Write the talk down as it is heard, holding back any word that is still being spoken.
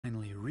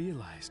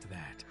realized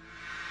that.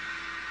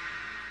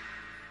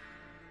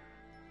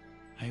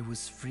 I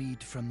was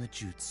freed from the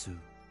jutsu.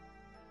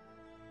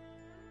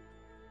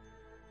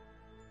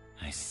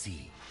 I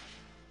see.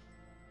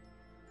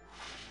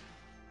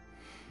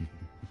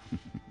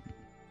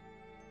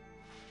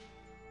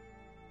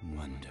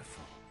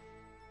 Wonderful.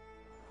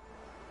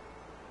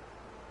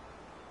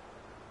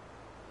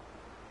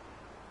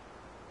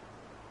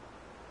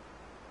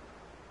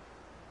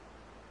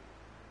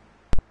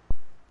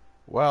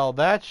 Well,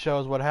 that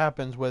shows what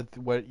happens with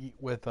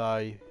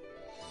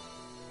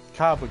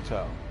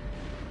Kabuto.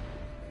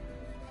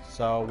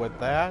 So with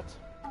that,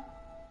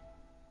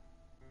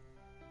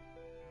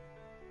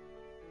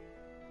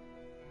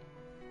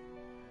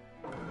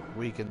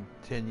 we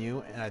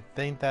continue, and I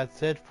think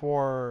that's it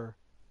for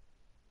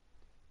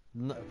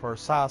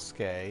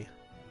Sasuke.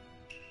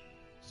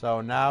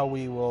 So now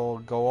we will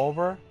go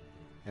over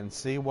and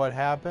see what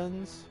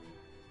happens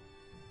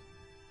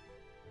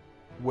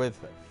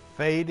with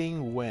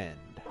Fading Wind.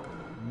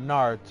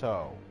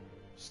 Naruto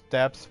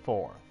steps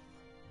forth.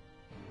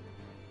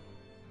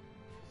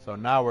 So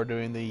now we're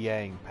doing the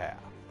Yang path.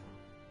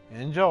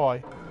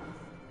 Enjoy!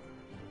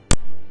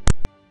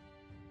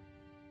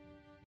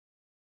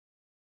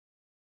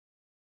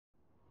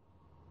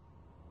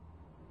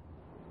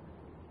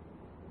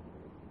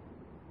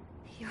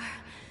 You're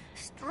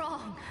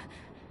strong.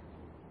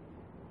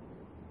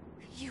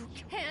 You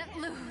can't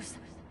lose.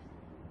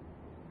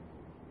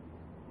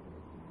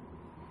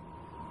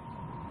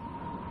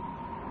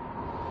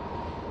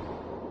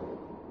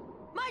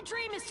 My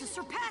dream is to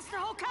surpass the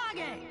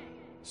Hokage!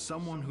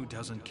 Someone who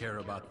doesn't care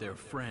about their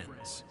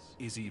friends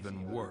is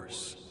even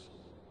worse.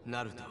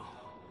 Naruto,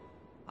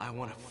 I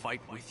want to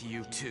fight with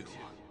you too.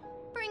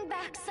 Bring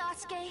back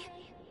Sasuke.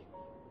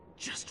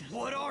 Just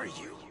what are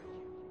you?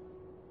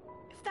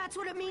 If that's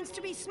what it means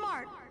to be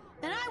smart,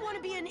 then I want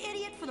to be an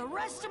idiot for the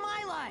rest of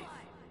my life.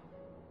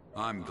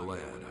 I'm glad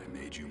I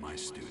made you my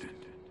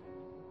student.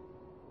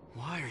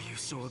 Why are you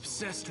so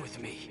obsessed with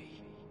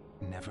me?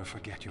 Never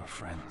forget your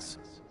friends.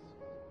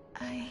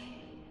 I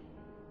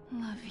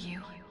love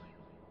you.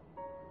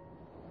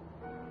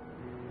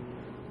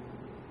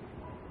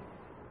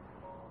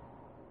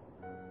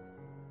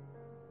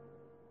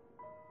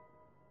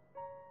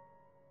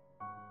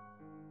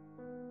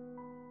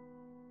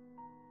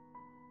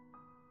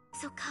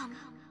 So come.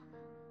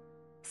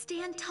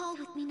 Stand tall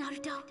with me,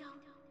 Naruto.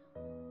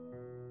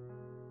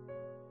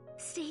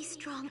 Stay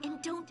strong and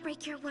don't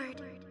break your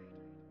word.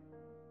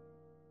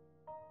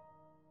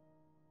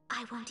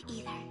 I won't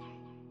either.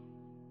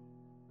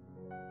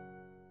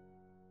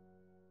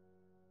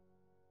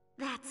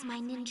 That's my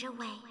ninja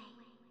way.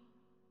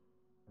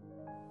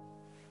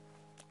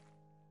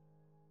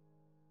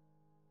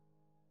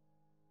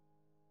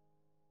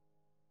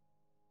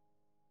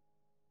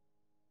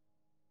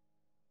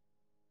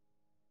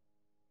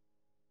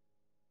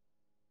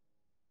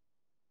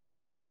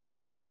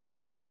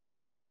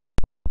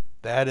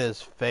 That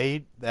is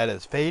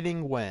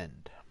Fading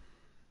Wind.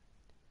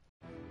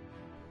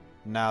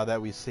 Now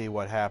that we see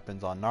what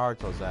happens on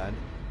Naruto's end,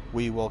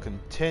 we will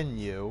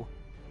continue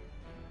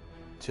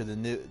to the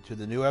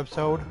new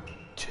episode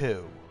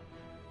 2,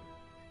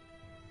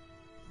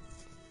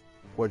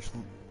 which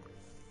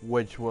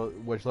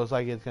looks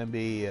like it's going to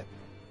be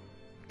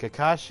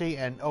Kakashi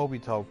and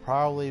Obito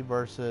probably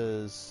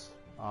versus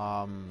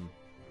I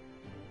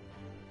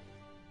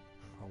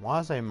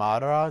want to say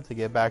Madara to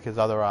get back his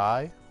other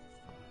eye.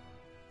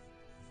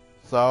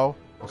 So,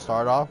 we'll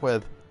start off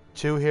with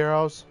two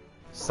heroes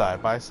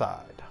side by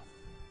side.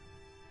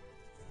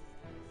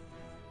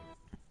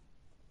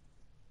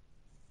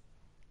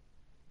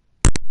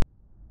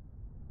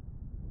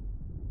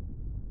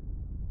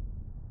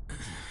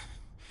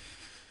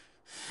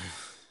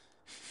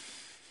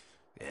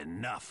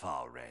 Enough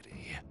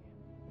already.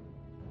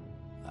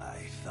 I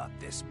thought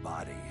this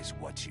body is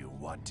what you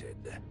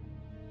wanted.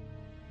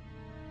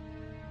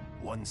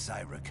 Once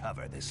I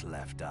recover this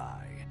left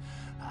eye,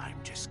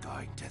 I'm just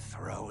going to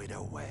throw it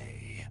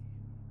away.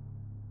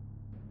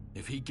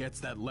 If he gets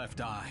that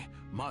left eye,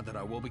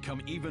 Madara will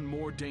become even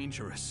more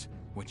dangerous,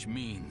 which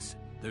means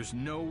there's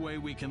no way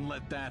we can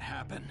let that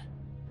happen.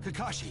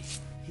 Kakashi,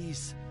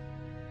 he's...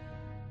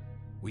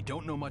 We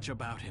don't know much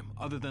about him,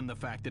 other than the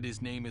fact that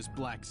his name is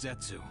Black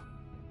Zetsu.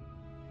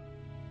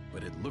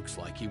 But it looks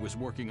like he was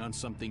working on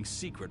something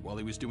secret while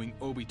he was doing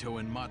Obito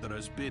and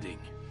Madara's bidding.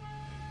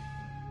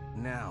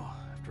 Now,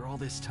 after all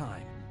this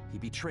time, he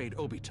betrayed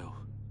Obito.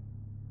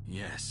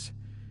 Yes.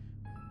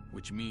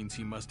 Which means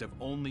he must have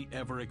only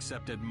ever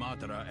accepted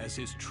Madara as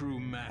his true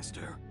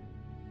master.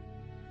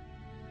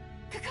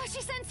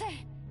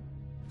 Kakashi-sensei!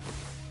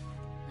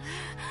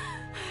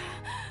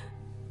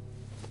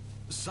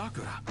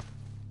 Sakura!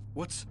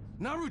 What's...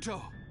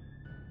 Naruto!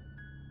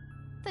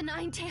 The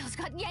Nine Tails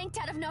got yanked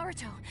out of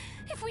Naruto.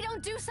 If we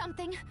don't do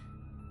something...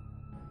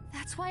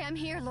 That's why I'm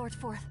here, Lord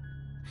Fourth.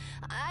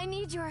 I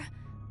need your...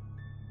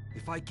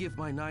 If I give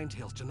my Nine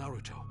Tails to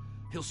Naruto,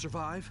 he'll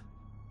survive?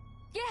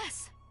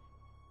 Yes!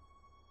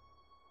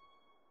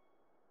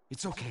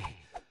 It's okay.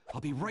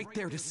 I'll be right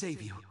there to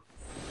save you.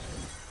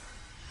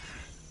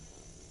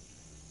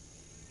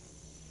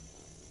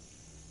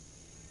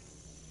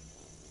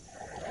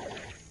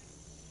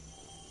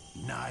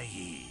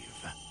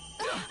 naive.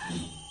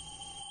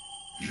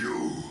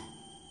 You!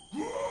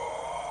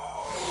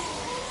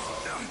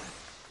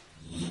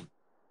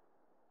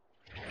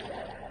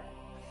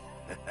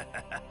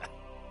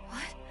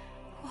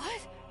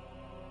 What?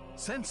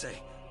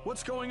 Sensei,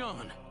 what's going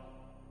on?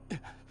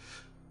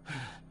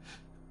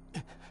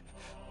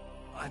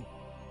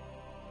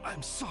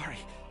 I'm sorry.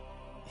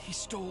 He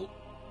stole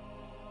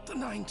the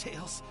Nine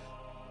Tails.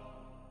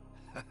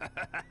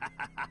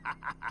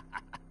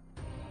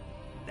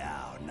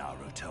 Now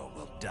Naruto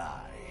will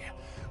die,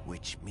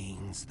 which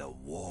means the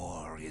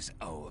war is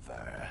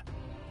over.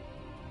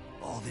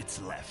 All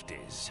that's left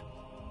is...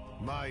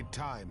 My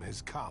time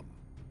has come.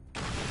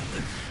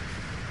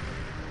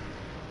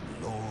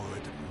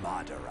 Lord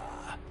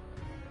Madara.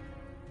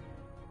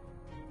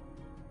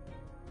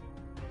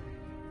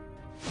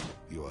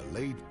 You are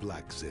late,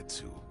 Black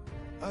Zetsu.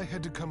 I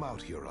had to come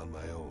out here on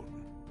my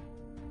own.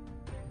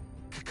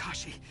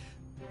 Kakashi,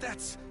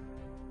 that's...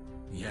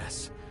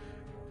 Yes.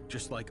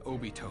 Just like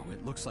Obito,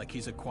 it looks like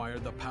he's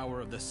acquired the power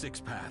of the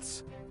Six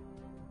Paths.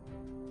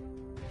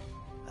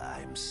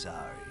 I'm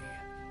sorry,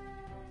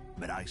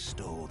 but I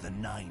stole the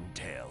Nine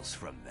Tails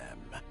from them.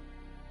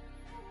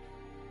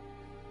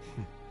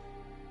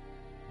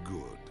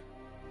 Good.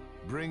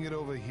 Bring it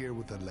over here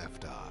with the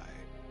left eye.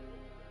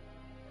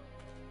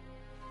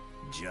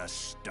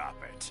 Just stop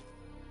it.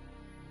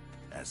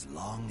 As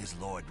long as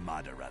Lord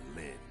Madara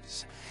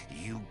lives,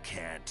 you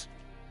can't...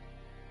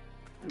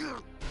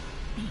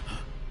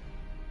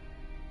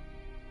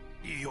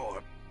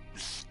 You're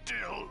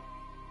still...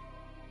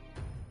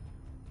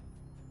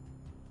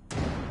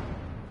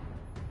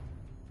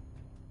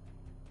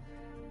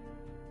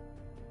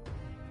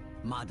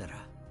 Madara.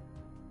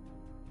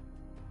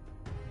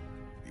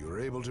 You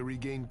were able to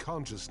regain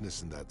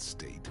consciousness in that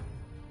state.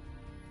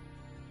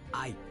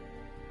 I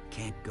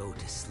can't go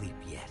to sleep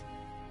yet.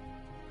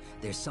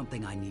 There's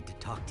something I need to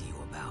talk to you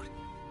about.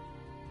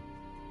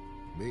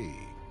 Me?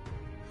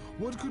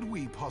 What could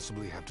we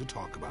possibly have to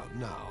talk about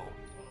now?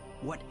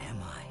 What am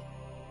I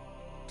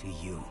to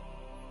you?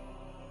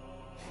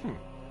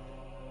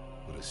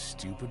 What a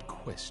stupid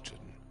question.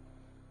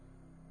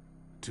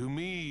 To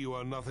me, you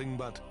are nothing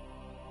but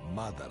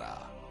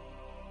Madara.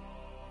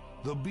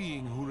 The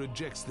being who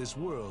rejects this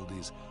world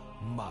is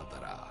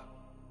Madara.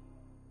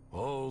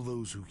 All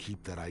those who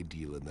keep that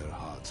ideal in their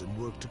hearts and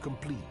work to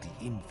complete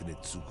the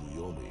infinite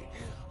Tsukuyomi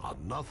are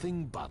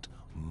nothing but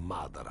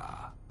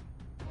Madara.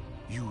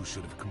 You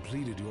should have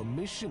completed your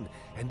mission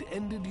and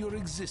ended your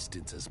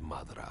existence as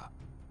Madara.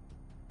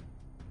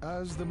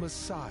 As the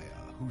Messiah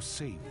who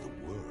saved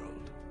the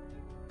world.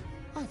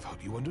 I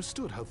thought you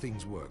understood how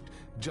things worked.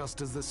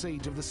 Just as the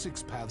Sage of the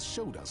Six Paths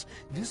showed us,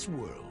 this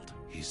world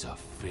is a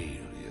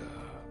failure.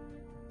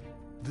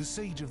 The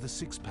Sage of the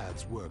Six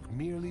Paths' work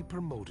merely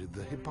promoted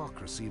the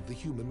hypocrisy of the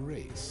human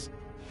race.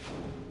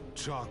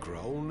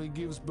 Chakra only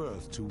gives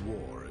birth to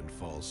war and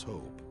false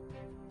hope.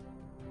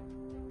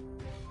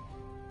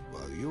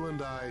 While you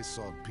and I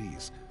sought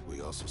peace,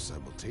 we also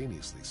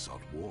simultaneously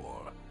sought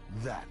war.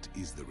 That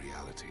is the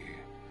reality.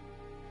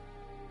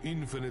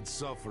 Infinite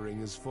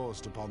suffering is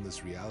forced upon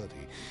this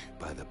reality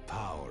by the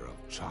power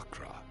of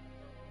chakra.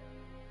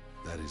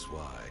 That is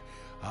why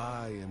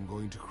I am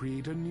going to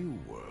create a new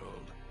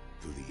world.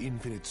 Through the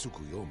infinite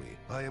Tsukuyomi,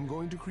 I am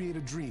going to create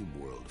a dream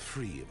world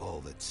free of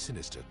all that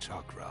sinister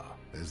chakra.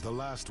 As the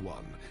last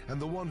one, and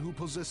the one who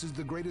possesses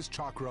the greatest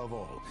chakra of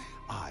all,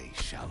 I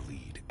shall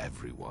lead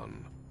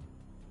everyone.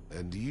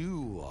 And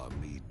you are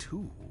me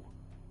too,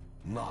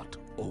 not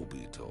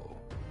Obito.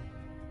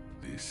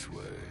 This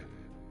way.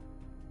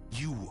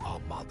 You are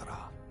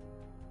Madara.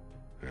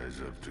 As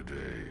of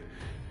today,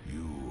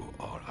 you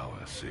are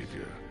our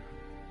savior.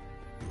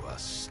 You are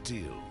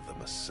still the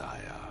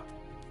Messiah.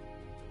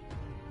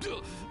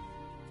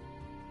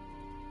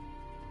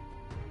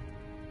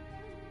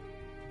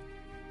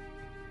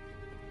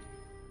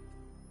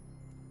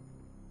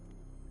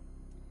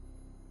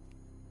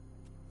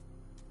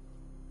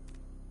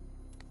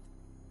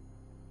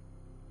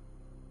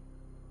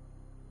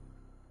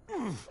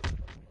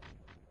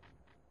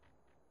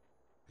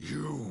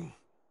 You.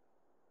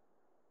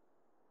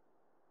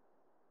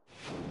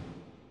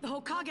 The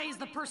Hokage is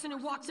the person who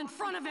walks in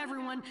front of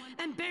everyone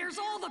and bears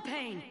all the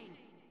pain.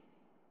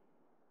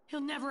 He'll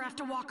never have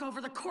to walk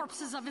over the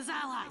corpses of his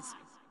allies.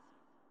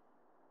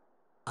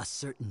 A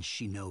certain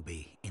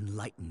shinobi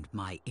enlightened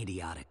my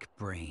idiotic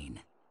brain.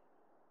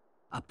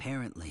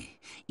 Apparently,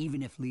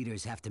 even if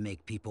leaders have to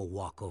make people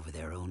walk over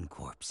their own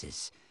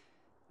corpses,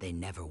 they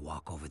never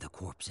walk over the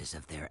corpses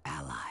of their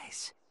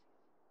allies.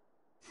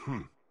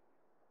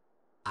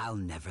 I'll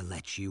never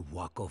let you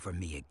walk over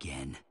me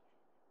again.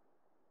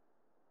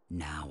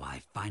 Now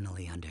I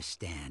finally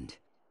understand.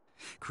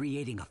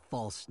 Creating a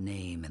false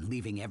name and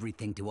leaving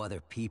everything to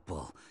other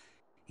people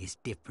is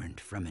different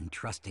from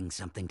entrusting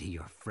something to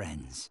your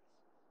friends.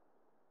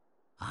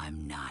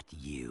 I'm not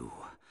you.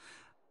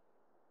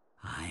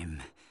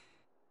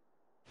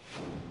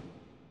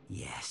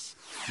 Yes,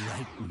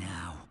 right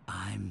now,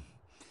 I'm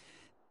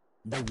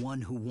the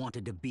one who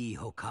wanted to be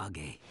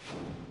Hokage.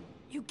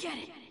 You get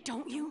it,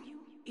 don't you?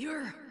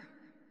 You're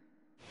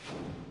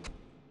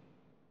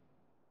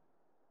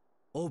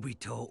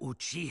Obito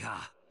Uchiha.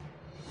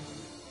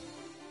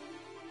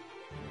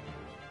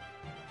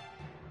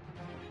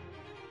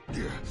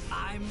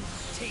 I'm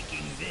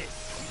taking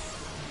this.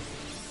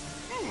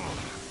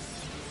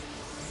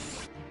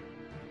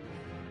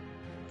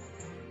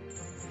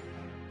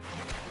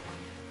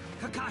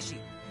 Kakashi,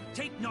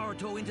 take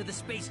Naruto into the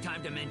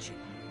space-time dimension.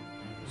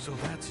 So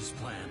that's his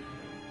plan.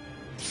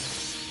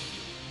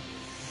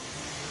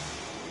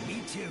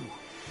 Me too.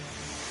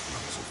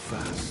 Not so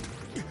fast.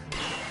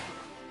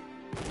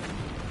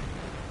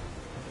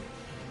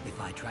 If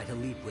I try to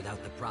leap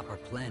without the proper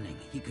planning,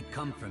 he could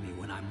come for me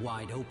when I'm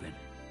wide open.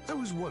 I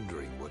was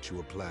wondering what you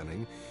were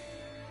planning.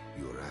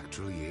 You're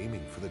actually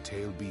aiming for the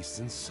tail beasts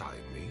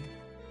inside me?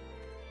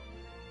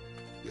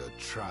 You're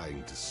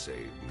trying to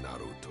save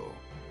Naruto.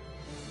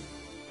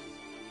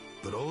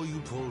 But all you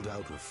pulled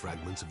out were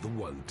fragments of the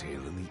One Tail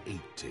and the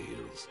Eight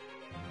Tails.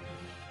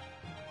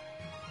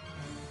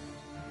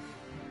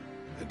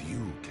 And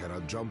you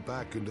cannot jump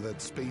back into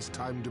that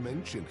space-time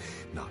dimension,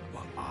 not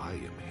while I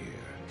am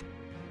here.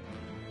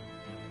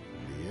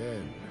 In the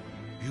end,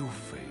 you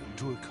failed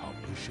to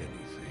accomplish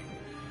anything.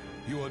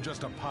 You are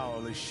just a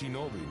powerless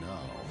shinobi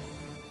now.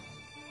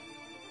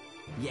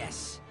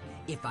 Yes,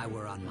 if I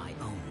were on my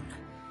own.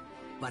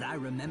 But I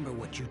remember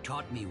what you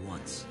taught me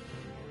once.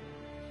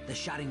 The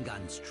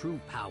Sharingan's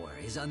true power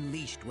is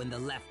unleashed when the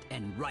left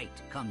and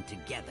right come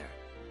together.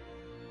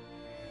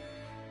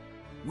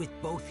 With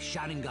both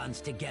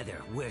Sharingans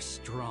together, we're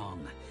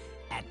strong.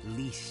 At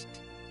least.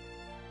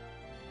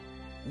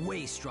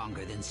 Way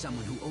stronger than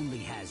someone who only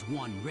has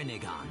one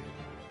Rinnegan.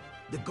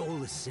 The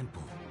goal is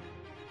simple.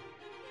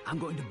 I'm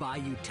going to buy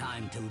you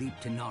time to leap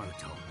to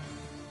Naruto.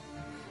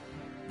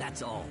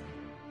 That's all.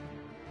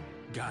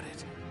 Got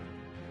it.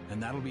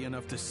 And that'll be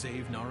enough to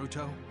save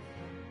Naruto?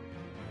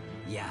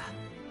 Yeah.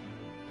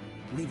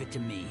 Leave it to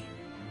me,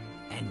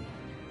 and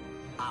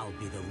I'll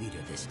be the leader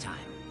this time.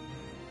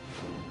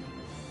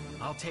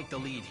 I'll take the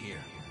lead here.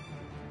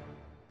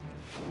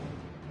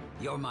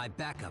 You're my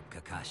backup,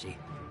 Kakashi.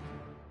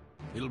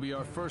 It'll be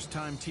our first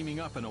time teaming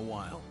up in a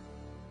while.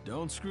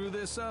 Don't screw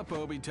this up,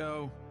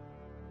 Obito.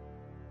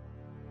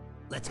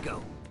 Let's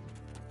go.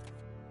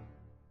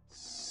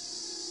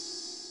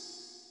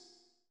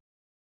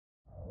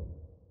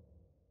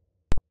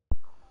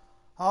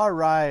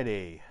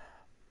 Alrighty.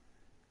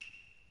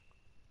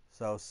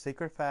 So,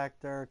 secret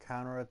factor,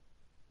 counter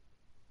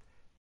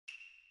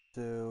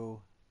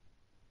to...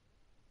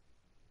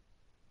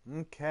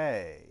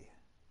 Okay.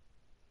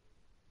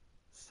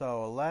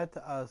 So, let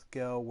us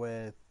go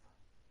with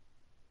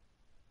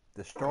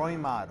destroying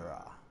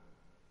Madara.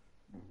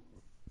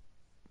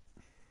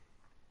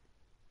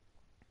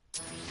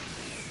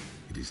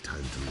 It is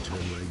time to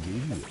return what I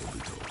gave you,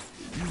 Obito.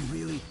 You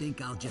really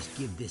think I'll just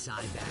give this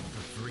eye back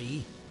for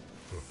free?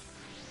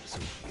 So,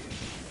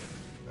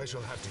 I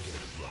shall have to get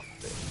it rough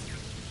then.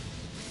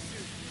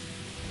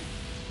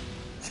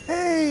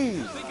 Hey!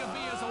 Think of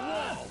me as a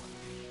wall!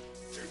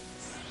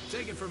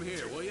 Take it from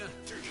here, will ya?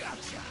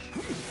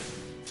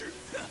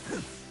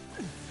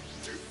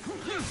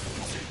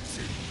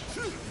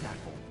 That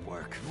won't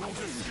work. That won't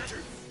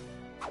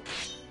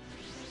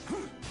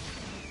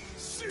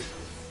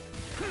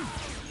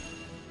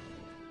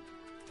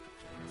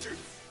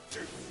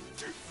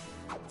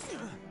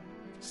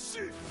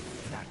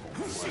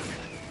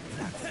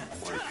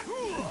work.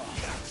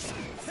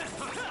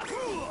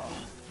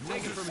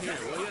 Take it from here,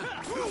 will ya?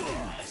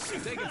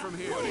 Take it from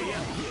here, will ya?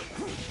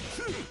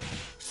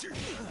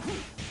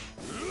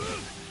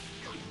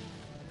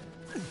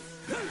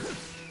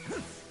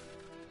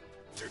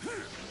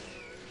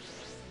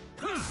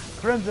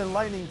 Crimson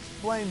Lightning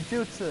Flame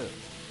Jutsu.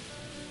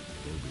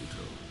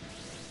 Obito,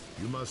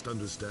 you must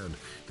understand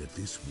that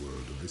this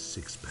world of the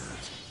Six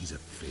Paths is a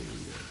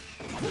failure.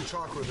 The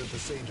chakra that the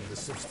Sage of the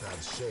Six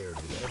Paths shared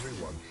with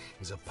everyone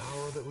is a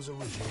power that was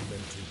originally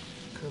meant to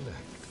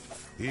connect.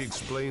 He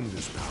explained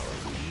this power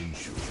to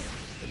Rinshu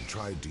and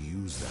tried to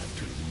use that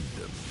to lead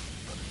them.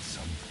 But at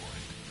some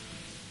point,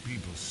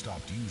 people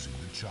stopped using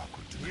the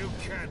chakra to You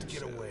can't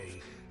get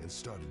away. And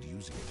started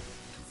using it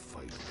to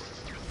fight one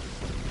another.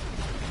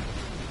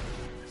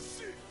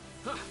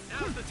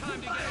 Now's the time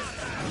to get it!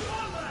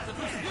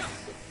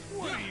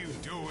 What are you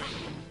doing?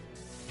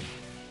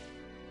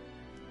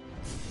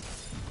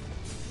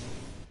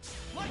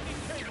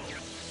 Lightning cable!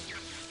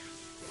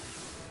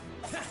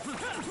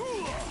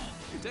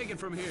 Take it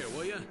from here,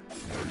 will ya?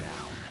 Go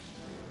down.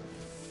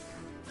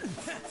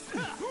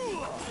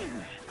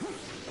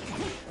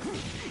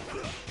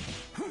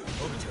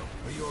 Obito,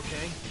 are you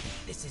okay?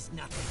 This is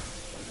nothing.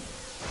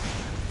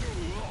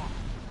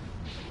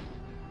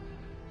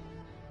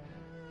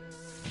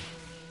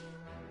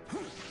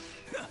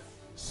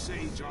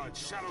 Sage Art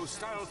Shadow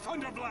Style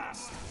Thunder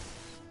Blast!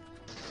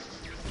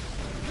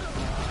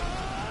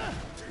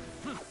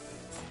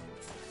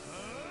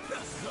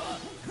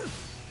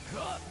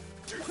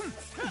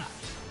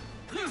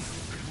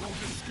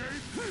 Won't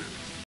escape?